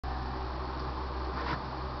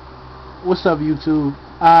What's up, YouTube?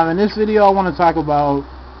 In this video, I want to talk about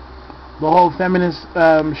the whole feminist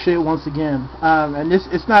shit once again. And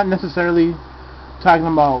it's not necessarily talking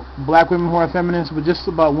about black women who are feminists, but just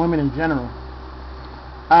about women in general.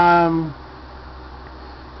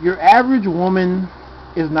 Your average woman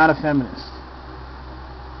is not a feminist.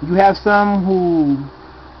 You have some who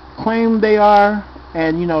claim they are,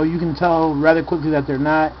 and you can tell rather quickly that they're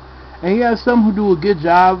not. And you have some who do a good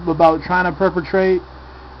job about trying to perpetrate,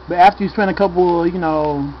 but after you spend a couple,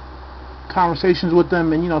 conversations with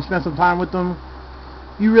them and spend some time with them,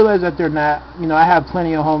 you realize that they're not. I have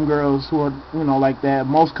plenty of homegirls who are like that.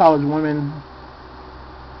 Most college women,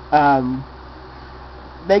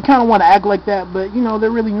 they kind of want to act like that, but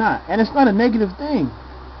they're really not. And it's not a negative thing.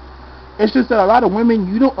 It's just that a lot of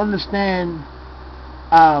women, you don't understand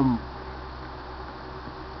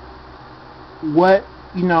what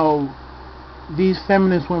these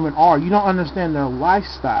feminist women are. You don't understand their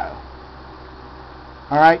lifestyle.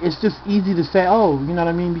 Alright, it's just easy to say, oh, you know what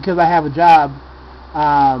I mean, because I have a job,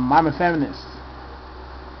 I'm a feminist,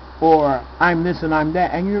 or I'm this and I'm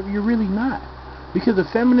that, and you're really not. Because a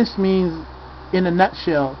feminist means, in a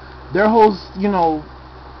nutshell, their whole,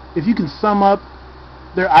 if you can sum up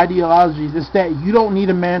their ideologies, it's that you don't need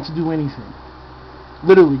a man to do anything.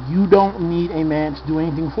 Literally, you don't need a man to do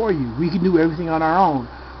anything for you. We can do everything on our own.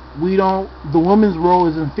 The woman's role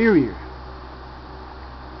is inferior.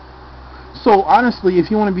 So honestly,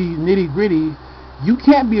 if you want to be nitty gritty, you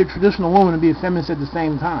can't be a traditional woman and be a feminist at the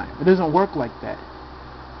same time. It doesn't work like that.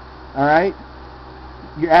 Alright?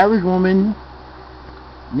 Your average woman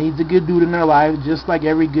needs a good dude in their life, just like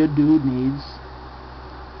every good dude needs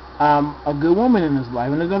a good woman in his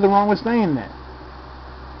life. And there's nothing wrong with saying that.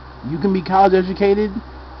 You can be college educated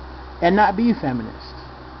and not be a feminist.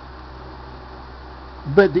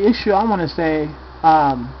 But the issue I want to say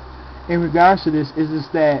in regards to this is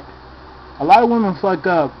that a lot of women fuck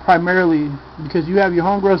up primarily because you have your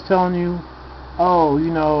homegirls telling you, oh, you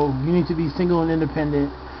need to be single and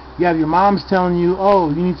independent. You have your moms telling you, oh,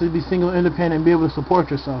 you need to be single and independent and be able to support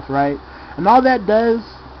yourself, right? And all that does,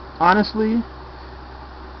 honestly,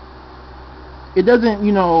 it doesn't,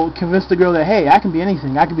 convince the girl that, hey, I can be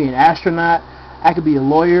anything. I can be an astronaut. I could be a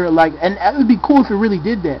lawyer. And it would be cool if it really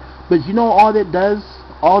did that. But all that does,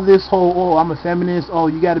 all this whole, oh, I'm a feminist, oh,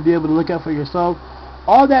 you got to be able to look out for yourself,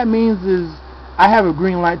 all that means is I have a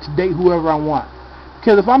green light to date whoever I want.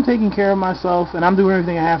 Because if I'm taking care of myself and I'm doing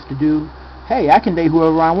everything I have to do, hey, I can date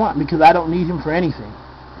whoever I want because I don't need him for anything.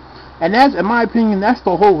 And that's, in my opinion, that's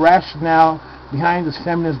the whole rationale behind this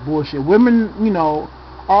feminist bullshit. Women, are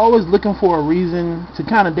always looking for a reason to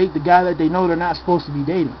kind of date the guy that they know they're not supposed to be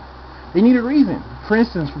dating. They need a reason. For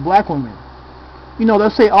instance, for black women, they'll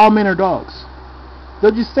say all men are dogs.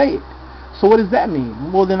 They'll just say it. So what does that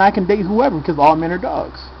mean? Well, then I can date whoever because all men are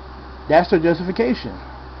dogs. That's their justification.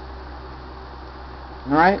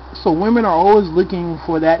 Alright? So women are always looking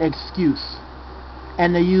for that excuse.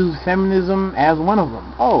 And they use feminism as one of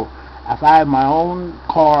them. Oh, if I have my own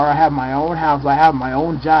car, I have my own house, I have my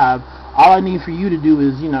own job, all I need for you to do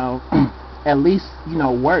is, at least,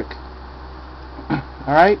 work.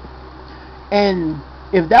 Alright? And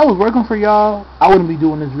if that was working for y'all, I wouldn't be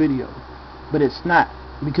doing this video. But it's not.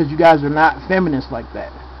 Because you guys are not feminists like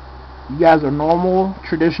that. You guys are normal,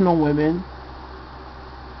 traditional women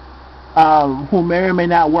who may or may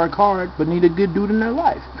not work hard, but need a good dude in their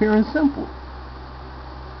life. Pure and simple.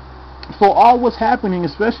 So all what's happening,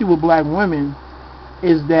 especially with black women,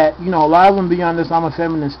 is that, a lot of them be on this I'm a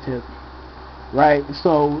feminist tip. Right?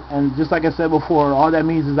 So, and just like I said before, all that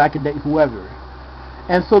means is I can date whoever.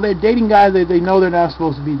 And so they're dating guys that they know they're not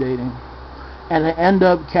supposed to be dating. And they end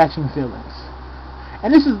up catching feelings.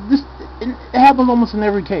 And it happens almost in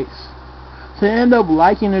every case. So they end up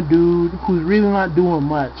liking a dude who's really not doing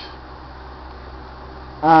much.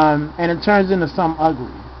 And it turns into something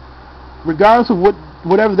ugly. Regardless of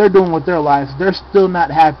whatever they're doing with their lives, they're still not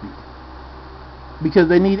happy. Because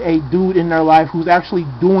they need a dude in their life who's actually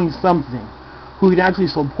doing something. Who can actually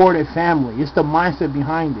support a family. It's the mindset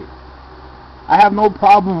behind it. I have no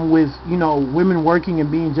problem with, women working and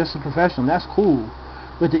being just a professional. That's cool.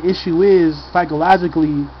 But the issue is,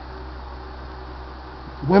 psychologically,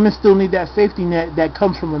 women still need that safety net that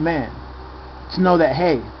comes from a man. To know that,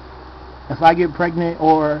 hey, if I get pregnant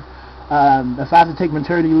or if I have to take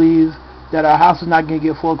maternity leave, that our house is not going to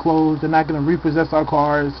get foreclosed, they're not going to repossess our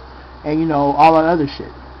cars, and, all that other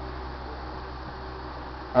shit.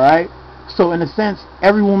 Alright? So, in a sense,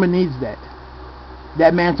 every woman needs that.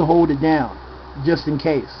 That man to hold it down, just in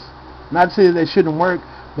case. Not to say that it shouldn't work,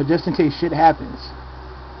 but just in case shit happens.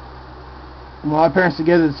 When my parents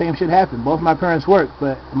together, the same shit happened. Both my parents worked,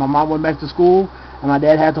 but my mom went back to school and my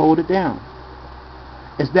dad had to hold it down.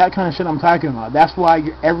 It's that kind of shit I'm talking about. That's why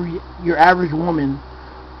your average woman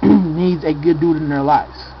needs a good dude in their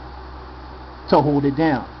lives to hold it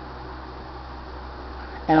down.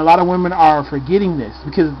 And a lot of women are forgetting this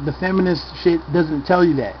because the feminist shit doesn't tell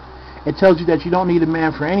you that. It tells you that you don't need a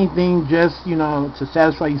man for anything, just, you know, to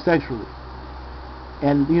satisfy you sexually.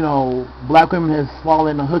 And, you know, black women have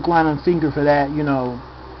fallen a hook, line, and sinker for that, you know,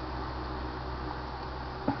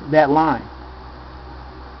 that line.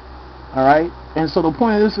 Alright? And so the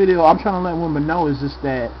point of this video, I'm trying to let women know, is just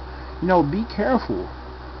that, you know, be careful.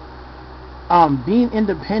 Being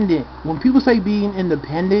independent, when people say being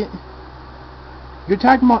independent, you're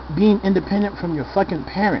talking about being independent from your fucking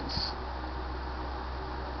parents.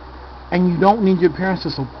 And you don't need your parents to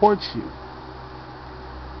support you.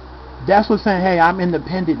 That's what saying, hey, I'm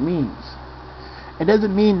independent means. It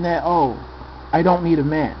doesn't mean that, oh, I don't need a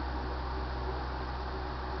man.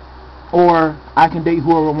 Or I can date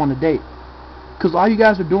whoever I want to date. Because all you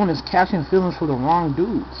guys are doing is catching feelings for the wrong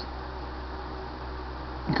dudes.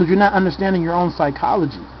 Because you're not understanding your own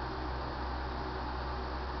psychology.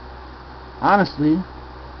 Honestly.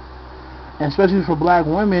 And especially for black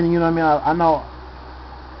women, you know what I mean? I know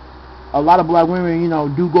a lot of black women, you know,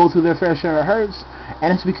 do go through their fair share of hurts.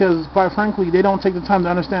 And it's because, quite frankly, they don't take the time to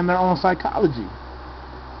understand their own psychology.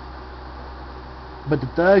 But the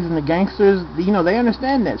thugs and the gangsters, you know, they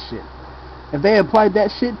understand that shit. If they applied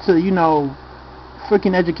that shit to, you know,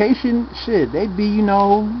 freaking education, shit, they'd be, you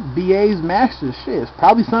know, BAs, masters, shit.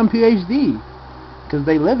 Probably some PhD. Because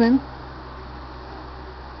they living.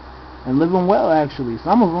 And living well, actually.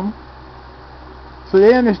 Some of them. So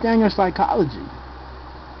they understand your psychology.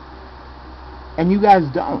 And you guys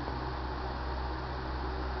don't.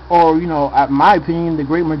 Or, you know, in my opinion, the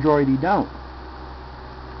great majority don't.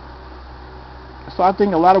 So I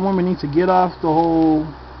think a lot of women need to get off the whole,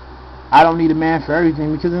 I don't need a man for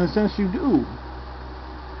everything, because in a sense you do.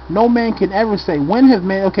 No man can ever say, when have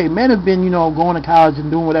men, okay, men have been, you know, going to college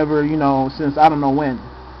and doing whatever, you know, since I don't know when.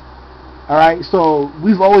 Alright, so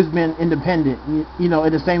we've always been independent, you know,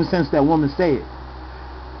 in the same sense that women say it.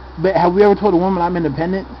 But have we ever told a woman, I'm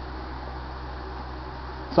independent,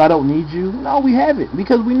 so I don't need you? No, we haven't,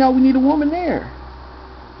 because we know we need a woman there.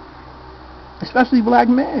 Especially black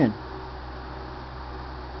men.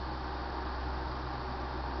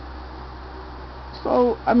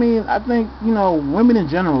 So, I mean, I think, you know, women in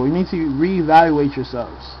general, you need to reevaluate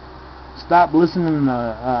yourselves. Stop listening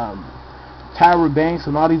to Tyra Banks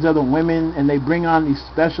and all these other women, and they bring on these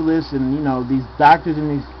specialists and, you know, these doctors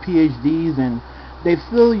and these PhDs, and they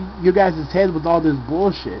fill your guys' heads with all this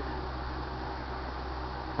bullshit.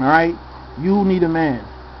 Alright? You need a man.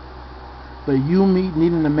 But you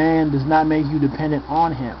needing a man does not make you dependent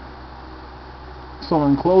on him. So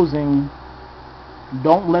in closing,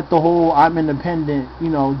 don't let the whole I'm independent, you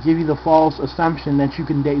know, give you the false assumption that you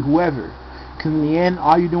can date whoever. Because in the end,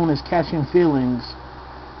 all you're doing is catching feelings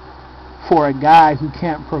for a guy who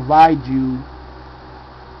can't provide you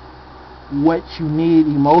what you need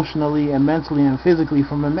emotionally and mentally and physically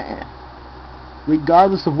from a man.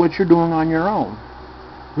 Regardless of what you're doing on your own.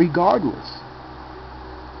 Regardless.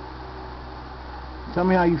 Tell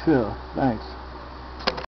me how you feel. Thanks.